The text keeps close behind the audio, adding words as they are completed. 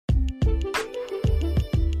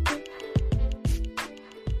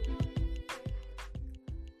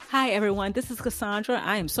Hi, everyone. This is Cassandra.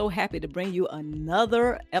 I am so happy to bring you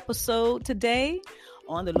another episode today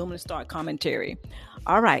on the Luminous Start Commentary.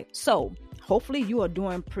 All right. So hopefully you are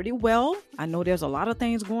doing pretty well. I know there's a lot of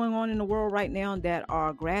things going on in the world right now that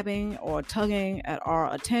are grabbing or tugging at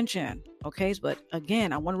our attention. Okay. But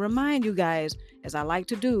again, I want to remind you guys, as I like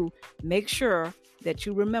to do, make sure that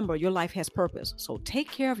you remember your life has purpose. So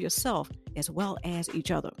take care of yourself as well as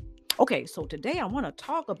each other. Okay, so today I want to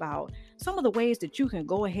talk about some of the ways that you can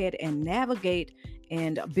go ahead and navigate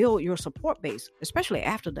and build your support base, especially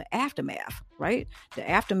after the aftermath, right? The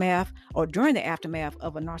aftermath or during the aftermath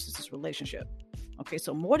of a narcissist relationship. Okay,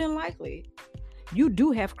 so more than likely, you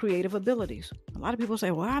do have creative abilities. A lot of people say,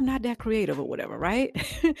 well, I'm not that creative or whatever, right?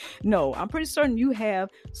 No, I'm pretty certain you have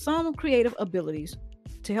some creative abilities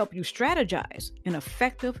to help you strategize an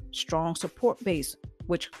effective, strong support base,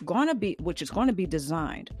 which is going to be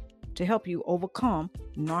designed to help you overcome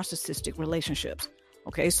narcissistic relationships.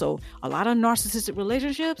 Okay, so a lot of narcissistic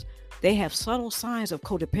relationships, they have subtle signs of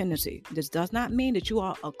codependency. This does not mean that you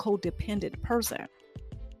are a codependent person.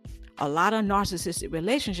 A lot of narcissistic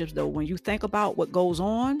relationships, though, when you think about what goes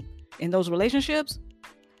on in those relationships,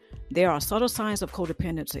 there are subtle signs of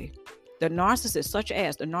codependency. The narcissist, such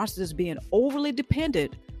as the narcissist being overly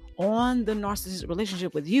dependent on the narcissistic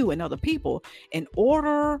relationship with you and other people in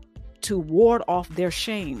order to ward off their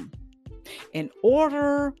shame, in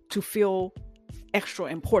order to feel extra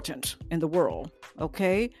important in the world.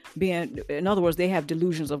 Okay, in other words, they have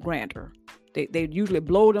delusions of grandeur. They usually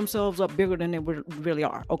blow themselves up bigger than they really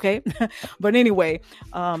are. Okay, but anyway,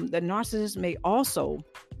 the narcissist may also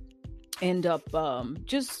end up the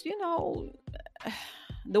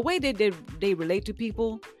way they relate to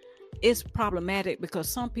people is problematic because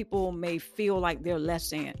some people may feel like they're less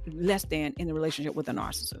than in the relationship with a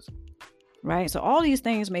narcissist. Right? So all these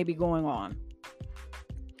things may be going on.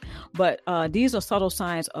 But these are subtle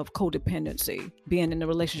signs of codependency, being in a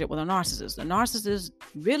relationship with a narcissist. The narcissist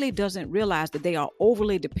really doesn't realize that they are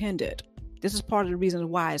overly dependent. This is part of the reason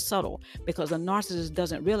why it's subtle, because the narcissist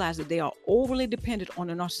doesn't realize that they are overly dependent on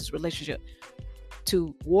the narcissist relationship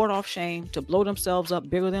to ward off shame, to blow themselves up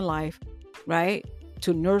bigger than life, right?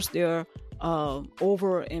 To nurse their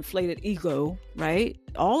overinflated ego, right?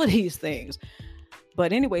 All of these things.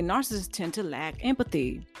 But anyway, narcissists tend to lack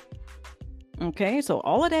empathy. Okay, so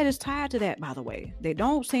all of that is tied to that, by the way. They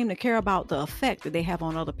don't seem to care about the effect that they have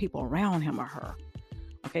on other people around him or her.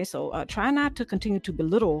 Okay, so try not to continue to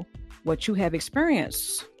belittle what you have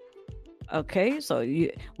experienced. Okay, so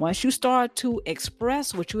once you start to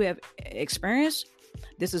express what you have experienced,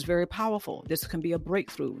 this is very powerful. This can be a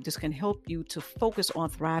breakthrough. This can help you to focus on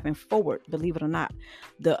thriving forward, believe it or not.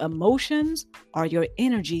 The emotions are your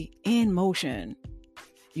energy in motion.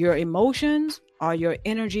 Your emotions are your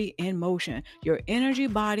energy in motion. Your energy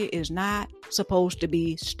body is not supposed to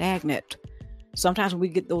be stagnant. Sometimes when we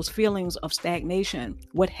get those feelings of stagnation,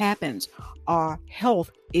 what happens? Our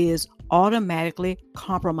health is automatically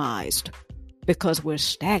compromised because we're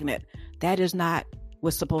stagnant. That is not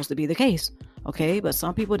what's supposed to be the case. Okay, but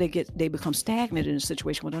some people, they become stagnant in a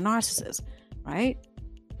situation with a narcissist, right?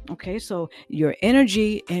 Okay, so your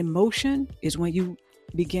energy in motion is when you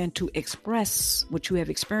begin to express what you have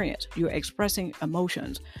experienced. You're expressing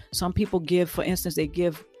emotions. Some people for instance, they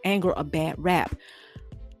give anger a bad rap.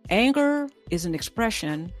 Anger is an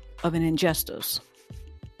expression of an injustice.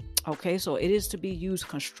 Okay, so it is to be used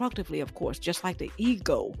constructively, of course, just like the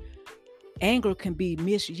ego. Anger can be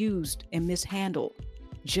misused and mishandled,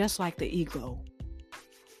 just like the ego.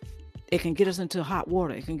 It can get us into hot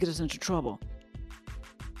water. It can get us into trouble.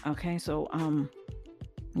 Okay, so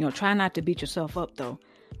try not to beat yourself up though,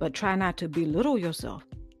 but try not to belittle yourself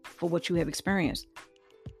for what you have experienced.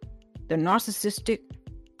 The narcissistic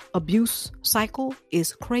abuse cycle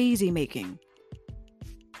is crazy making.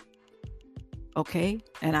 Okay,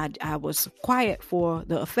 and I was quiet for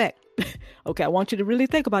the effect. Okay, I want you to really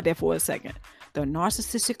think about that for a second. The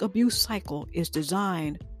narcissistic abuse cycle is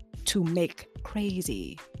designed to make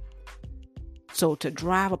crazy. So to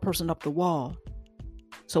drive a person up the wall.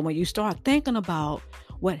 So when you start thinking about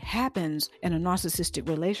what happens in a narcissistic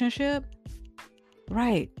relationship,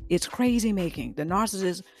 right, it's crazy making. The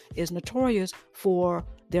narcissist is notorious for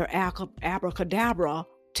their abracadabra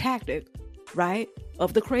tactic, right,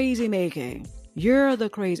 of the crazy making. You're the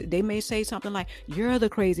crazy. They may say something like, you're the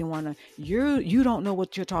crazy one. You don't know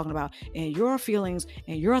what you're talking about. And your feelings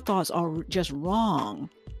and your thoughts are just wrong.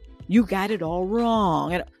 You got it all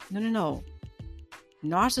wrong. And no.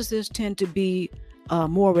 Narcissists tend to be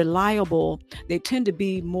more reliable. They tend to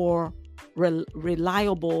be more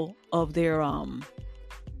reliable of their,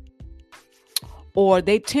 or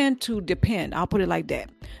they tend to depend. I'll put it like that.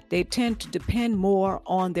 They tend to depend more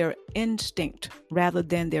on their instinct rather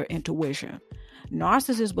than their intuition.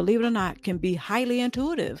 Narcissists, believe it or not, can be highly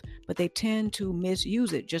intuitive, but they tend to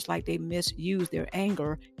misuse it, just like they misuse their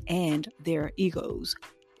anger and their egos.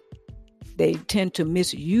 They tend to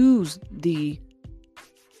misuse the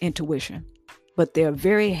intuition, but they're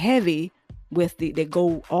very heavy with they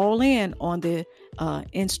go all in on the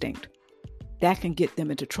instinct. That can get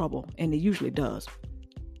them into trouble, and it usually does.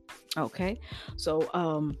 Okay,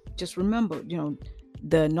 so just remember,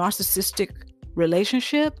 the narcissistic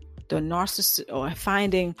relationship, the narcissist, or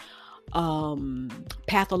finding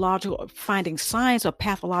finding signs of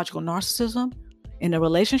pathological narcissism in a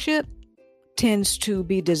relationship tends to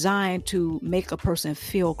be designed to make a person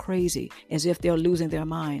feel crazy, as if they're losing their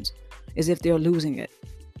minds, as if they're losing it.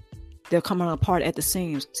 They're coming apart at the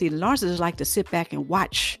seams. See, the narcissists like to sit back and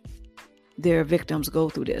watch their victims go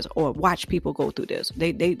through this, or watch people go through this.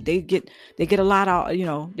 They get a lot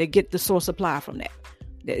of, they get the source supply from that.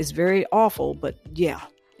 It's very awful, but yeah,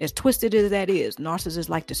 as twisted as that is, narcissists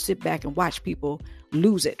like to sit back and watch people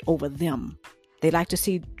lose it over them. They like to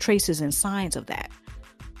see traces and signs of that.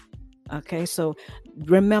 Okay, so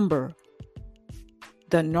remember,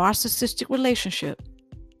 the narcissistic relationship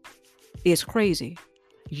is crazy.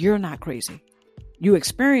 You're not crazy. You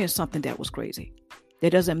experienced something that was crazy.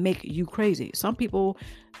 That doesn't make you crazy. Some people,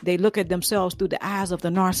 they look at themselves through the eyes of the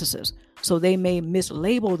narcissist. So they may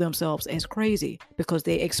mislabel themselves as crazy because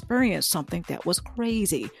they experienced something that was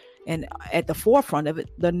crazy. And at the forefront of it,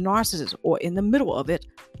 the narcissist, or in the middle of it,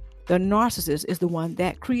 the narcissist is the one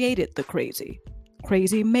that created the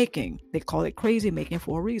crazy making. They call it crazy making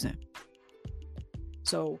for a reason.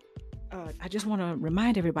 So I just want to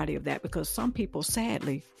remind everybody of that, because some people,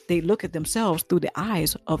 sadly, they look at themselves through the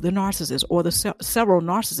eyes of the narcissist, or the several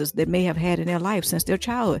narcissists that may have had in their life since their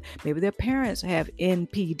childhood. Maybe their parents have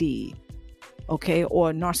NPD, okay,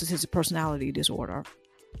 or narcissistic personality disorder,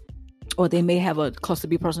 or they may have a cluster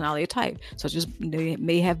B personality type, such as they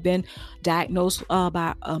may have been diagnosed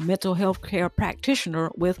by a mental health care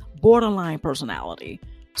practitioner with borderline personality.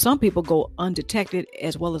 Some people go undetected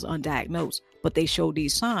as well as undiagnosed, but they show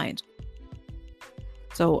these signs.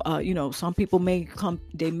 So, some people may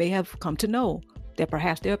have come to know that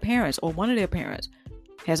perhaps their parents or one of their parents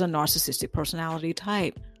has a narcissistic personality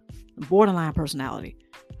type, borderline personality,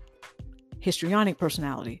 histrionic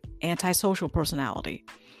personality, antisocial personality.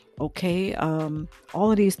 Okay.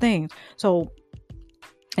 All of these things. So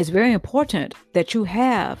it's very important that you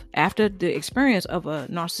have, after the experience of a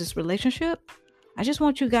narcissist relationship, I just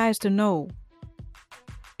want you guys to know,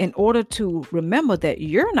 in order to remember that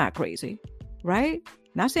you're not crazy, right?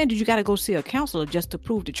 Not saying that you got to go see a counselor just to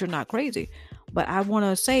prove that you're not crazy, but I want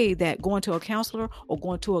to say that going to a counselor or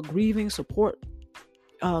going to a grieving support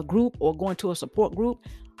group or going to a support group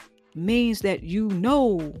means that you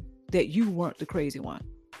know that you weren't the crazy one.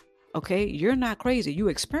 Okay, you're not crazy. You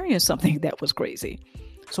experienced something that was crazy.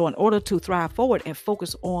 So in order to thrive forward and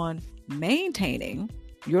focus on maintaining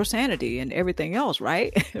your sanity and everything else,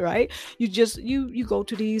 right? Right? You go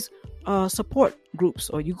to these support groups,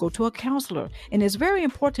 or you go to a counselor. And it's very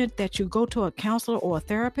important that you go to a counselor or a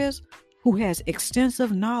therapist who has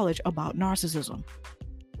extensive knowledge about narcissism,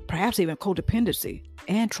 perhaps even codependency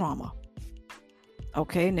and trauma.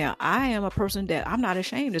 Okay, now I am a person that I'm not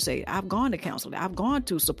ashamed to say I've gone to counseling. I've gone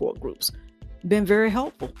to support groups, been very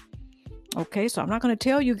helpful. Okay, so I'm not going to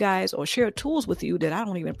tell you guys or share tools with you that I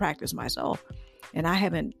don't even practice myself. And I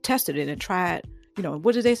haven't tested it and tried,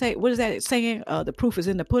 what did they say? What is that saying? The proof is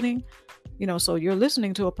in the pudding. So you're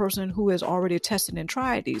listening to a person who has already tested and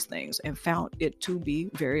tried these things and found it to be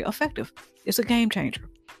very effective. It's a game changer.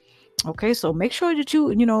 Okay, so make sure that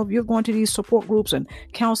if you're going to these support groups and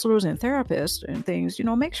counselors and therapists and things,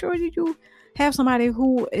 make sure that you have somebody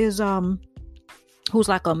who is who's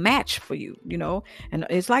like a match for you, and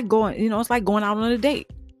it's like going out on a date.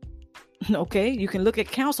 Okay, you can look at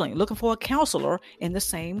counseling, looking for a counselor in the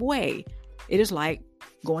same way. It is like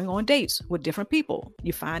going on dates with different people.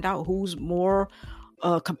 You find out who's more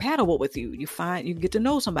compatible with you. You get to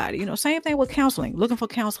know somebody. Same thing with counseling, looking for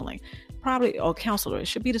counseling, probably, or counselor. It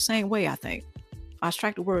should be the same way, I think. I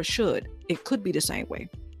strike the word should. It could be the same way.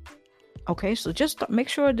 Okay, so just make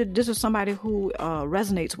sure that this is somebody who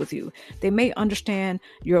resonates with you. They may understand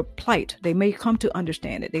your plight. They may come to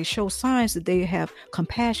understand it. They show signs that they have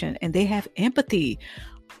compassion and they have empathy.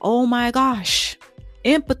 Oh my gosh,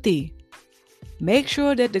 empathy. Make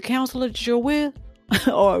sure that the counselor that you're with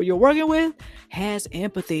or you're working with has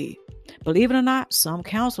empathy. Believe it or not, some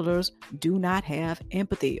counselors do not have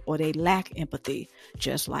empathy, or they lack empathy,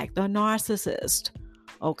 just like the narcissist.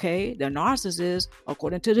 Okay, the narcissist,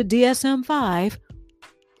 according to the DSM-5,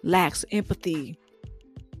 lacks empathy.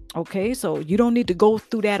 Okay, so you don't need to go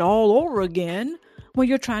through that all over again when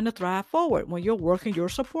you're trying to thrive forward, when you're working your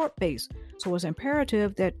support base. So it's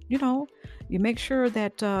imperative that, you make sure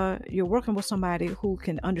that you're working with somebody who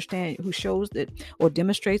can understand, who shows that or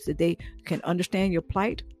demonstrates that they can understand your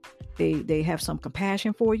plight. They have some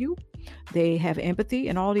compassion for you. They have empathy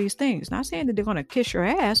and all these things. Not saying that they're going to kiss your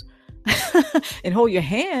ass and hold your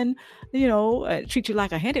hand, treat you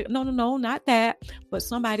like a handicap. No, not that. But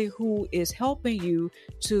somebody who is helping you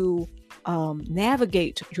to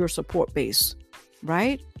navigate your support base,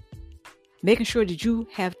 right? Making sure that you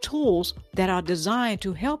have tools that are designed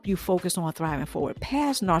to help you focus on thriving forward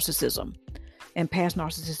past narcissism and past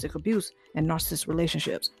narcissistic abuse and narcissist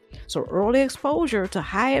relationships. So early exposure to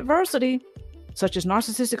high adversity, such as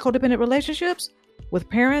narcissistic codependent relationships with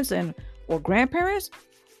parents or grandparents,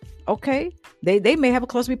 okay, they may have a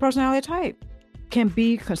cluster B personality type, can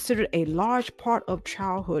be considered a large part of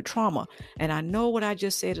childhood trauma. And I know what I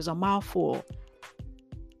just said is a mouthful,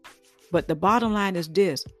 but the bottom line is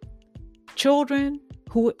this. Children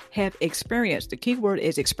who have experienced, the key word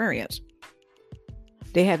is experience.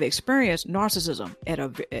 They have experienced narcissism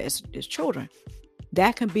as children.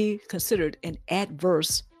 That can be considered an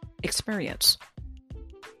adverse experience.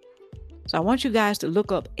 So I want you guys to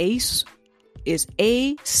look up ACE, is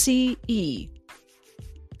ACE,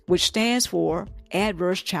 which stands for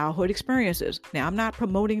Adverse Childhood Experiences. Now, I'm not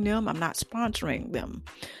promoting them. I'm not sponsoring them.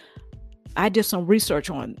 I did some research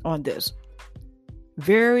on this.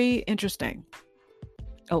 Very interesting.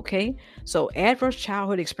 Okay, so adverse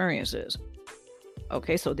childhood experiences.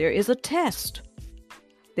 Okay, so there is a test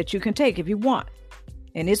that you can take if you want.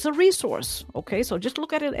 And it's a resource. Okay, so just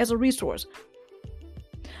look at it as a resource.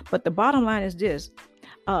 But the bottom line is this.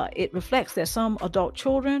 It reflects that some adult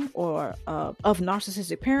children or of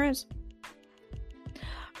narcissistic parents,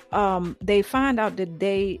 they find out that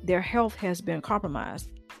their health has been compromised.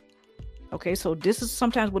 Okay, so this is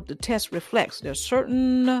sometimes what the test reflects. There are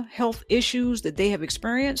certain health issues that they have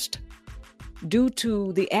experienced due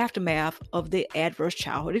to the aftermath of the adverse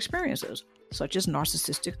childhood experiences, such as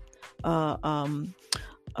narcissistic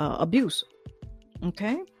abuse.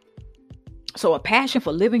 Okay, so a passion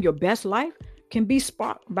for living your best life can be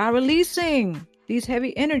sparked by releasing these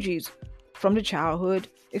heavy energies from the childhood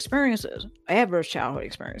experiences, adverse childhood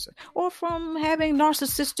experiences, or from having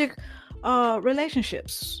narcissistic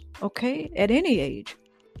relationships, okay, at any age.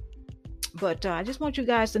 But I just want you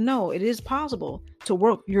guys to know it is possible to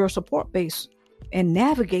work your support base and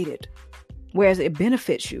navigate it, whereas it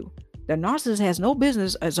benefits you. The narcissist has no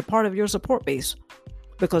business as a part of your support base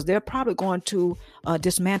because they're probably going to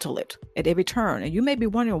dismantle it at every turn. And you may be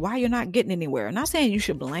wondering why you're not getting anywhere. I'm not saying you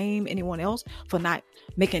should blame anyone else for not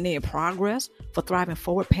making any progress, for thriving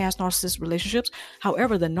forward past narcissist relationships.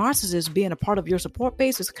 However, the narcissist being a part of your support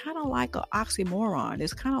base is kind of like an oxymoron.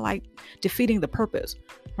 It's kind of like defeating the purpose,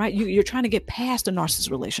 right? You're trying to get past the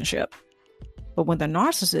narcissist relationship. But when the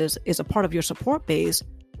narcissist is a part of your support base,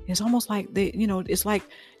 it's almost like it's like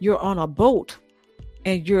you're on a boat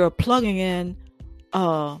and you're plugging in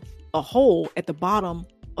a hole at the bottom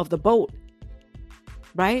of the boat,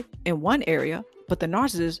 right? In one area, but the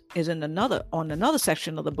narcissist is on another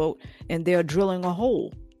section of the boat and they're drilling a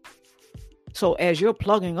hole. So as you're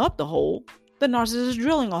plugging up the hole, the narcissist is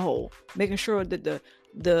drilling a hole, making sure that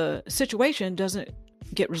the situation doesn't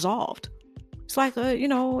get resolved. It's like,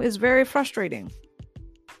 it's very frustrating.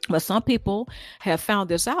 But some people have found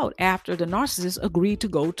this out after the narcissist agreed to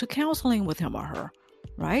go to counseling with him or her.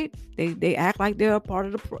 Right? They act like they're a part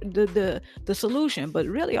of the solution, but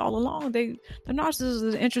really all along the narcissist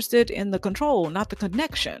is interested in the control, not the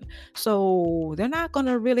connection. So they're not going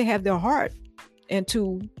to really have their heart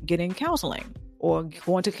into getting counseling or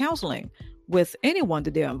going to counseling with anyone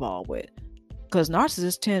that they're involved with, because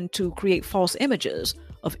narcissists tend to create false images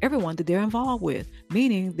of everyone that they're involved with,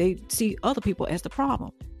 meaning they see other people as the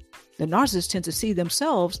problem. The narcissists tend to see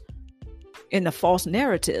themselves in the false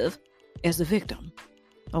narrative as the victim.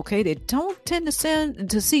 Okay, they don't tend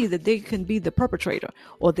to see that they can be the perpetrator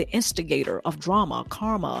or the instigator of drama,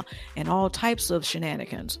 karma, and all types of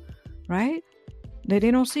shenanigans, right? They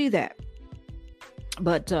don't see that.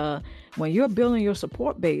 But when you're building your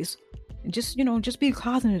support base, just be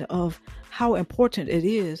cognizant of how important it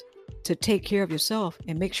is to take care of yourself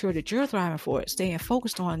and make sure that you're thriving for it, staying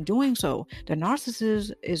focused on doing so. The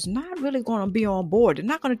narcissist is not really going to be on board. They're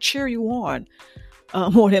not going to cheer you on.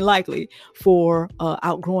 More than likely for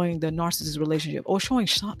outgrowing the narcissist relationship or showing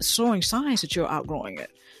signs that you're outgrowing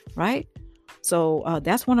it, right? So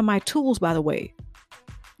that's one of my tools, by the way.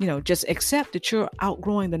 just accept that you're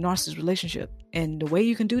outgrowing the narcissist relationship. And the way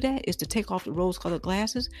you can do that is to take off the rose-colored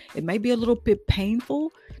glasses. It may be a little bit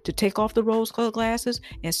painful to take off the rose-colored glasses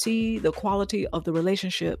and see the quality of the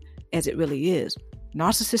relationship as it really is.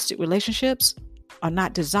 Narcissistic relationships are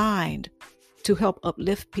not designed to help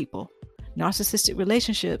uplift people. Narcissistic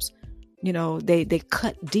relationships, they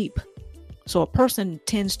cut deep. So a person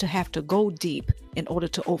tends to have to go deep in order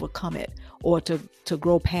to overcome it, or to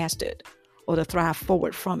grow past it, or to thrive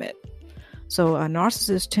forward from it. So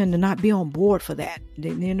narcissists tend to not be on board for that.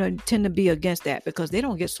 They tend to be against that because they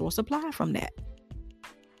don't get source supply from that.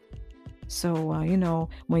 So,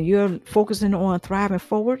 when you're focusing on thriving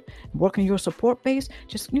forward, working your support base,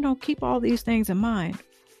 just, keep all these things in mind.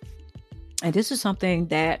 And this is something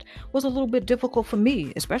that was a little bit difficult for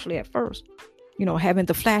me, especially at first, having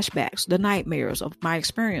the flashbacks, the nightmares of my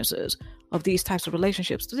experiences of these types of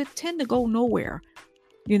relationships. They tend to go nowhere.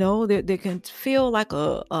 They can feel like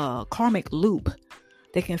a karmic loop.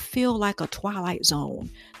 They can feel like a twilight zone.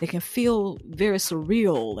 They can feel very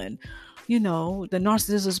surreal. And, the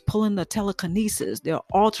narcissist is pulling the telekinesis. They're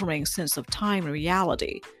altering sense of time and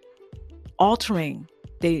reality. Altering.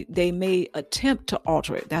 They may attempt to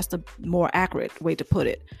alter it. That's the more accurate way to put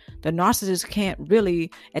it. The narcissist can't really,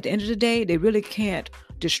 at the end of the day, they really can't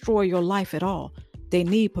destroy your life at all. They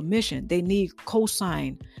need permission. They need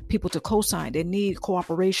people to co-sign. They need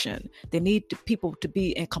cooperation. They need people to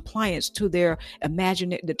be in compliance to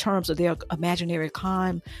the terms of their imaginary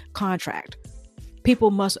contract.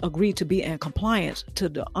 People must agree to be in compliance to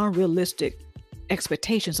the unrealistic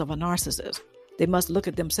expectations of a narcissist. They must look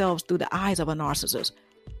at themselves through the eyes of a narcissist.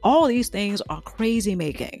 All these things are crazy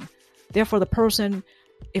making. Therefore, the person,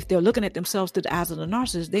 if they're looking at themselves through the eyes of the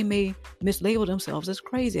narcissist, they may mislabel themselves as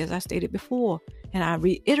crazy, as I stated before. And I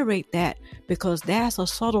reiterate that because that's a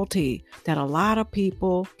subtlety that a lot of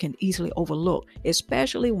people can easily overlook,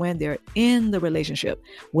 especially when they're in the relationship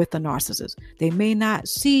with the narcissist. They may not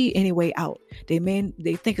see any way out. They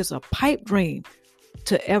think it's a pipe dream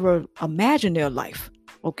to ever imagine their life,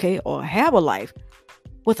 okay, or have a life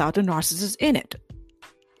without the narcissist in it.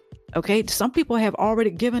 Okay, some people have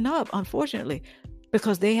already given up, unfortunately,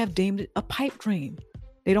 because they have deemed it a pipe dream.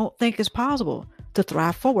 They don't think it's possible to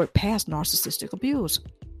thrive forward past narcissistic abuse.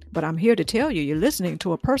 But I'm here to tell you, you're listening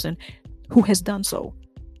to a person who has done so.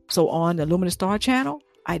 So on the Luminous Star channel,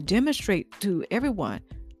 I demonstrate to everyone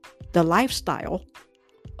the lifestyle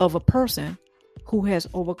of a person who has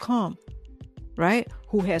overcome, right?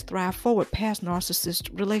 Who has thrived forward past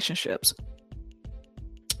narcissistic relationships.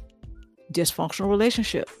 Dysfunctional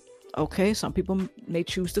relationship. Okay, some people may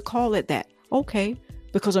choose to call it that. Okay,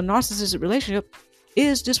 because a narcissistic relationship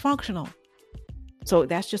is dysfunctional. So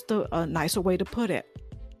that's just a nicer way to put it.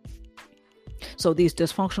 So these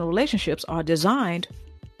dysfunctional relationships are designed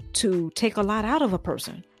to take a lot out of a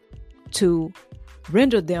person, to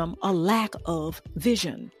render them a lack of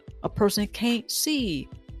vision. A person can't see.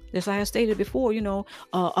 As I stated before,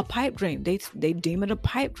 a pipe dream. They deem it a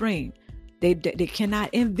pipe dream. They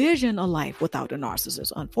cannot envision a life without a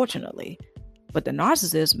narcissist, unfortunately. But the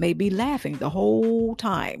narcissist may be laughing the whole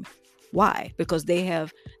time. Why? Because they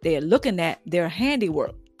are looking at their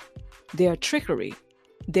handiwork, their trickery,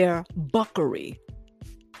 their buckery.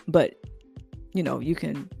 But, you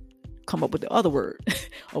can come up with the other word,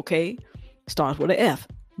 okay? Starts with an F,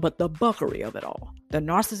 but the buckery of it all. The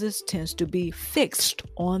narcissist tends to be fixed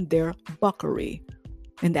on their buckery.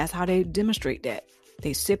 And that's how they demonstrate that.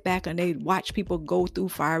 They sit back and they watch people go through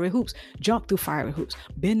fiery hoops, jump through fiery hoops,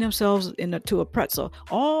 bend themselves into a pretzel,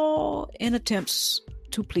 all in attempts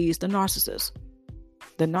to please the narcissist.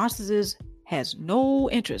 The narcissist has no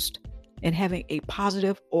interest in having a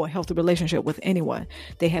positive or healthy relationship with anyone.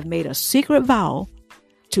 They have made a secret vow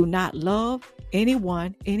to not love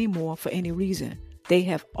anyone anymore for any reason. They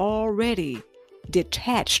have already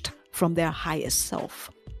detached from their highest self.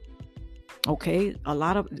 Okay,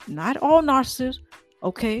 not all narcissists,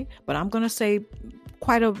 okay, but I'm going to say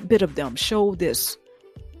quite a bit of them show this.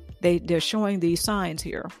 They're showing these signs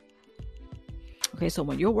here. Okay, so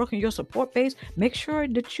when you're working your support base, make sure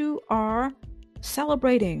that you are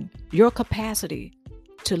celebrating your capacity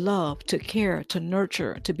to love, to care, to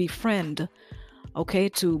nurture, to befriend, okay,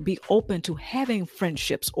 to be open to having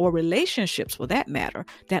friendships or relationships for that matter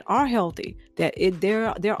that are healthy, that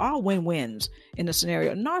there are win-wins in the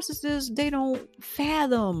scenario. Narcissists, they don't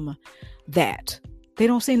fathom that. They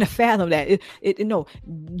don't seem to fathom that.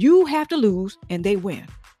 You have to lose and they win.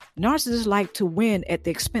 Narcissists like to win at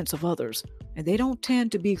the expense of others, and they don't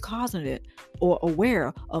tend to be cognizant or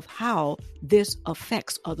aware of how this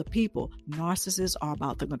affects other people. Narcissists are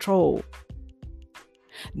about the control.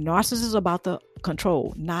 Narcissists are about the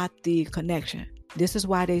control, not the connection. This is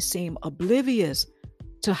why they seem oblivious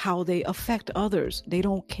to how they affect others. They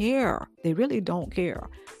don't care. They really don't care.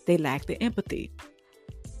 They lack the empathy.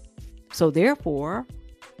 So therefore,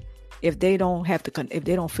 if they don't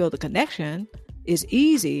feel the connection, it's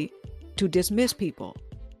easy to dismiss people.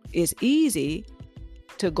 It's easy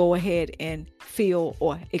to go ahead and feel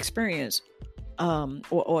or experience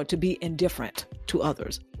or to be indifferent to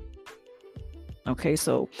others. Okay,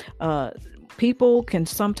 so people can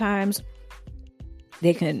sometimes,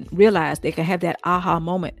 they can realize, they can have that aha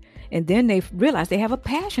moment, and then they realize they have a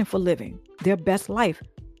passion for living their best life,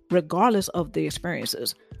 regardless of the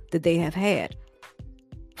experiences that they have had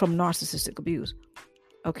from narcissistic abuse.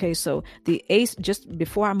 Okay, so the ACE, just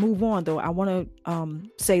before I move on though, I want to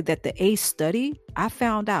say that the ACE study, I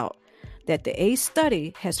found out that the ACE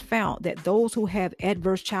study has found that those who have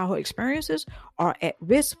adverse childhood experiences are at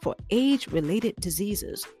risk for age-related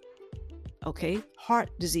diseases. Okay, heart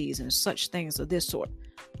disease and such things of this sort.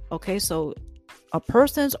 Okay, so a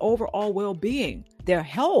person's overall well-being, their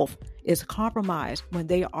health is compromised when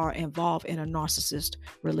they are involved in a narcissist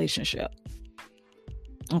relationship.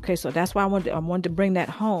 Okay, so that's why I wanted to bring that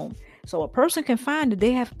home. So a person can find that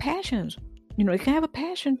they have passions. They can have a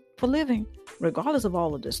passion for living, regardless of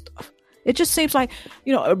all of this stuff. It just seems like,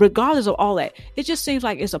 regardless of all that, it just seems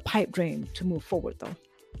like it's a pipe dream to move forward, though.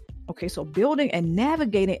 Okay, so building and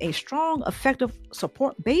navigating a strong, effective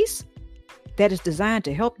support base that is designed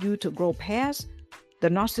to help you to grow past the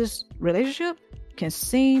narcissist relationship can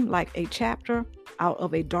seem like a chapter out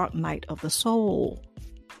of a dark night of the soul.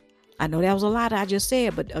 I know that was a lot I just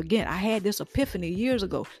said, but again, I had this epiphany years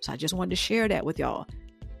ago, so I just wanted to share that with y'all.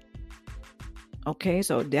 Okay,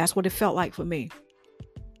 so that's what it felt like for me.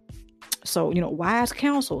 So, wise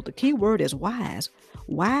counsel, the key word is wise.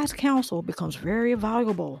 Wise counsel becomes very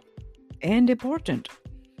valuable and important.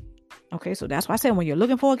 Okay, so that's why I said when you're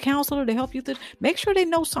looking for a counselor to help you, make sure they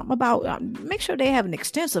know something about, make sure they have an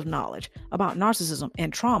extensive knowledge about narcissism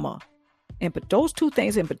and trauma. And but those two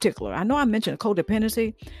things in particular, I know I mentioned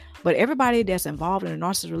codependency, but everybody that's involved in a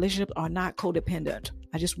narcissist relationship are not codependent.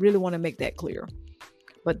 I just really want to make that clear.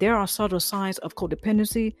 But there are subtle signs of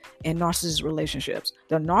codependency in narcissist relationships.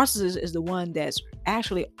 The narcissist is the one that's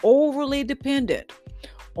actually overly dependent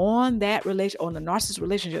on that on the narcissist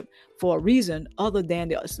relationship for a reason other than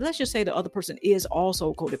let's just say the other person is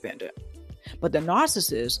also codependent. But the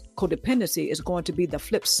narcissist codependency is going to be the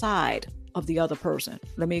flip side of the other person.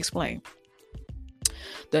 Let me explain.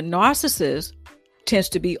 The narcissist tends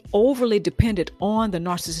to be overly dependent on the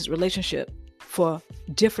narcissist relationship for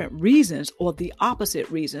different reasons or the opposite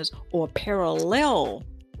reasons or parallel.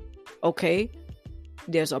 Okay,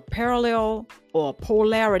 there's a parallel or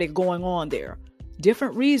polarity going on there.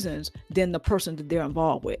 Different reasons than the person that they're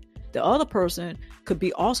involved with. The other person could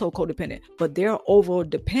be also codependent, but their over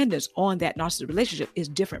dependence on that narcissist relationship is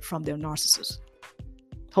different from their narcissist.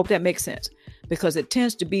 Hope that makes sense, because it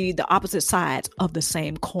tends to be the opposite sides of the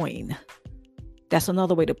same coin. That's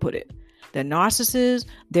another way to put it. The narcissists,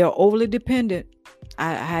 they're overly dependent.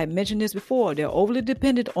 I had mentioned this before. They're overly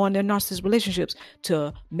dependent on their narcissist relationships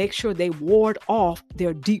to make sure they ward off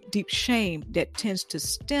their deep, deep shame that tends to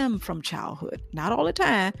stem from childhood. Not all the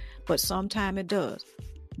time, but sometimes it does.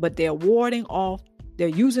 But they're warding off, they're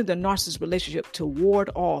using the narcissist relationship to ward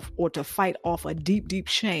off or to fight off a deep, deep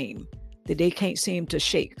shame that they can't seem to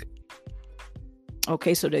shake.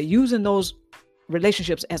 Okay, so they're using those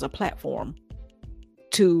relationships as a platform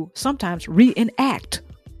to sometimes reenact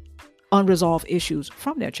unresolved issues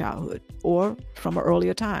from their childhood or from an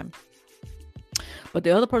earlier time. But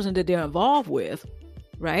the other person that they're involved with,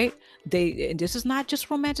 right? And this is not just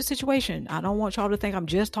romantic situation. I don't want y'all to think I'm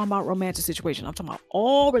just talking about romantic situation. I'm talking about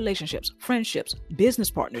all relationships, friendships,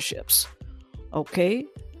 business partnerships, okay?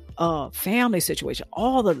 Family situation,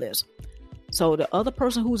 all of this. So the other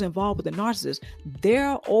person who's involved with the narcissist,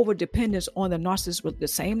 their over dependence on the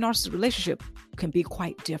same narcissist relationship can be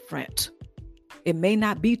quite different. It may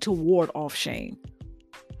not be to ward off shame.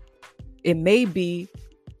 It may be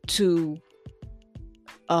to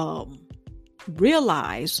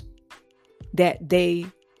realize that they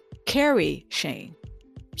carry shame.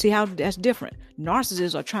 See how that's different?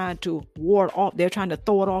 Narcissists are trying to ward off, they're trying to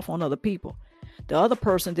throw it off on other people. The other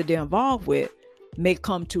person that they're involved with may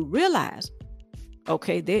come to realize,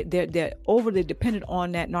 okay, they're overly dependent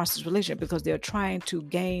on that narcissist relationship because they're trying to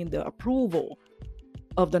gain the approval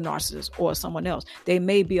of the narcissist or someone else. They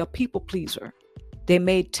may be a people pleaser. They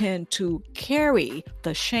may tend to carry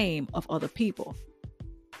the shame of other people.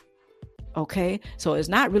 Okay, so it's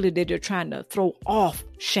not really that they're trying to throw off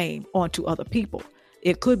shame onto other people.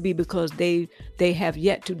 It could be because they have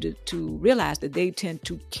yet to realize that they tend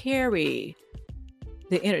to carry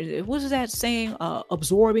the energy. What is that saying?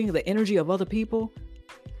 Absorbing the energy of other people,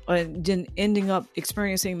 and then ending up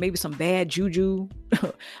experiencing maybe some bad juju.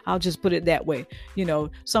 I'll just put it that way.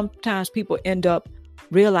 Sometimes people end up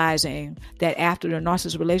realizing that after the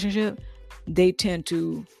narcissist relationship, they tend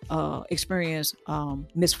to experience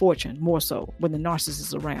misfortune more so when the narcissist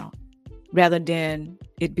is around, rather than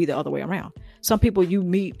it be the other way around. Some people you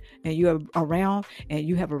meet and you're around and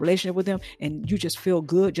you have a relationship with them and you just feel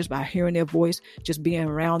good just by hearing their voice, just being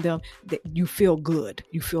around them, that you feel good,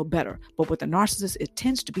 you feel better. But with the narcissist, it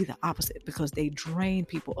tends to be the opposite because they drain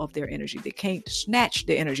people of their energy. They can't snatch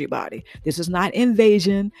the energy body. This is not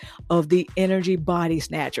invasion of the energy body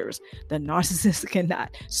snatchers. The narcissist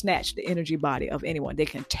cannot snatch the energy body of anyone. They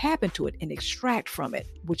can tap into it and extract from it,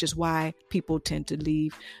 which is why people tend to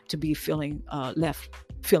leave to be feeling left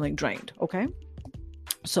feeling drained. Okay.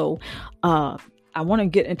 So I want to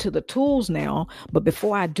get into the tools now, but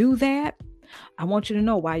before I do that, I want you to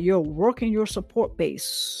know while you're working your support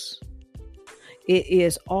base, it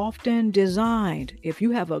is often designed, if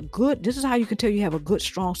you have this is how you can tell you have a good,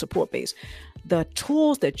 strong support base. The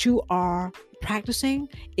tools that you are practicing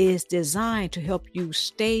is designed to help you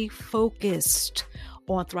stay focused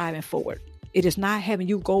on thriving forward. It is not having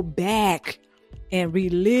you go back and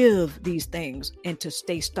relive these things and to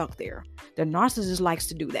stay stuck there. The narcissist likes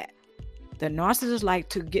to do that. The narcissist like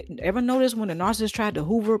to ever notice when the narcissist tried to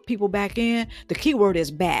hoover people back in? The key word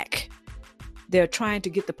is back. They're trying to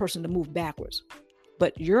get the person to move backwards.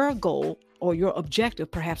 But your goal or your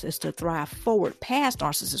objective perhaps is to thrive forward past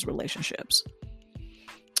narcissist relationships.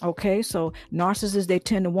 Okay, so narcissists, they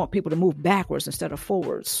tend to want people to move backwards instead of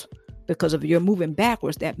forwards. Because if you're moving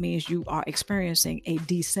backwards, that means you are experiencing a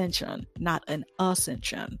descension, not an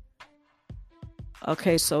ascension.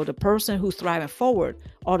 Okay, so the person who's thriving forward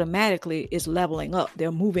automatically is leveling up.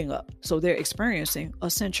 They're moving up. So they're experiencing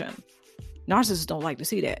ascension. Narcissists don't like to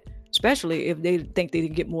see that, especially if they think they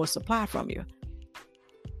can get more supply from you.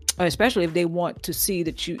 Or especially if they want to see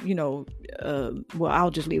that well,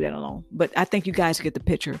 I'll just leave that alone. But I think you guys get the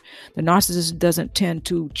picture. The narcissist doesn't tend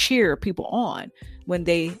to cheer people on when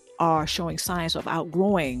they are showing signs of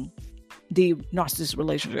outgrowing the narcissist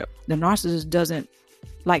relationship. The narcissist doesn't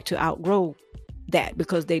like to outgrow that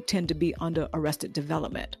because they tend to be under arrested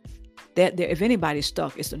development. That if anybody's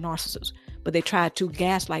stuck, it's the narcissist. But they try to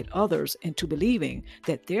gaslight others into believing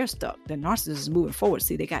that they're stuck. The narcissist is moving forward.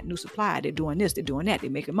 See, they got new supply. They're doing this. They're doing that. They're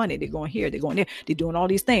making money. They're going here. They're going there. They're doing all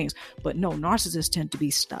these things. But no, narcissists tend to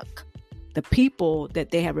be stuck. The people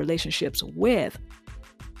that they have relationships with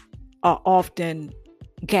are often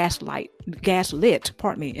gaslit,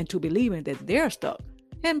 into believing that they're stuck.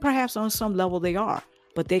 And perhaps on some level they are.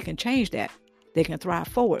 But they can change that. They can thrive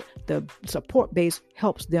forward. The support base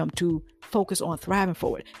helps them to focus on thriving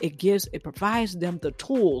forward. It provides them the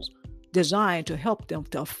tools designed to help them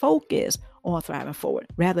to focus on thriving forward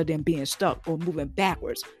rather than being stuck or moving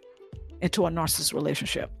backwards into a narcissist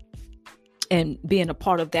relationship and being a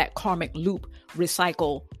part of that karmic loop,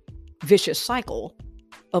 vicious cycle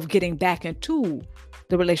of getting back into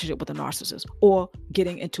the relationship with a narcissist or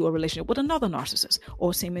getting into a relationship with another narcissist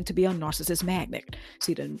or seeming to be a narcissist magnet.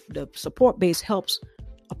 See, the support base helps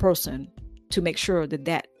a person to make sure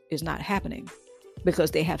that is not happening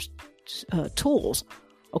because they have tools.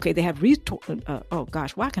 Okay, they have oh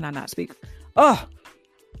gosh, why can I not speak?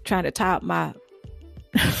 Trying to tie up my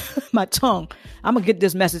my tongue. I'm gonna get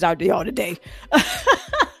this message out to y'all today.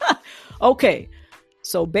 Okay,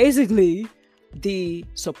 so basically the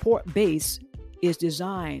support base is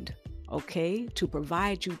designed, to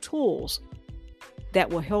provide you tools that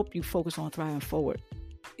will help you focus on thriving forward.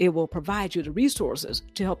 It will provide you the resources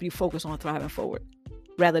to help you focus on thriving forward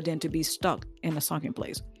rather than to be stuck in a sunken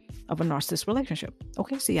place of a narcissist relationship.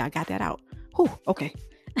 Okay, see, I got that out. Whew, okay.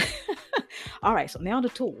 All right, so now the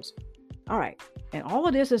tools. All right, and all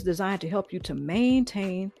of this is designed to help you to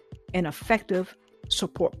maintain an effective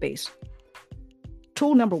support base.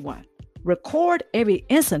 Tool number 1, record every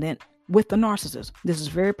incident with the narcissist. This is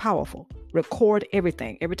very powerful. Record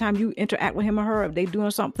everything. Every time you interact with him or her, if they're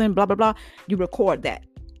doing something, blah, blah, blah, you record that.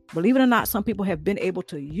 Believe it or not, some people have been able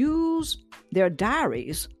to use their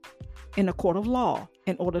diaries in a court of law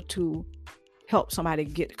in order to help somebody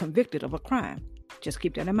get convicted of a crime. Just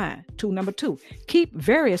keep that in mind. Tool number 2, keep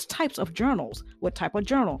various types of journals. What type of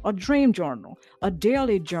journal? A dream journal, a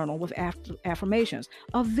daily journal with affirmations,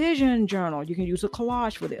 a vision journal. You can use a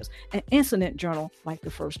collage for this. An incident journal like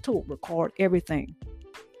the first tool. Record everything.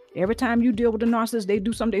 Every time you deal with a narcissist, they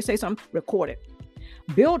do something, they say something, record it.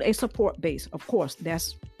 Build a support base. Of course, that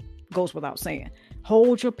goes without saying.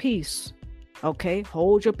 Hold your peace. Okay,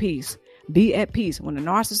 hold your peace. Be at peace. When the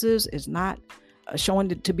narcissist is not showing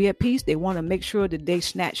to be at peace, they want to make sure that they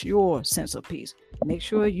snatch your sense of peace. Make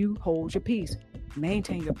sure you hold your peace.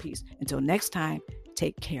 Maintain your peace. Until next time,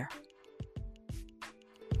 take care.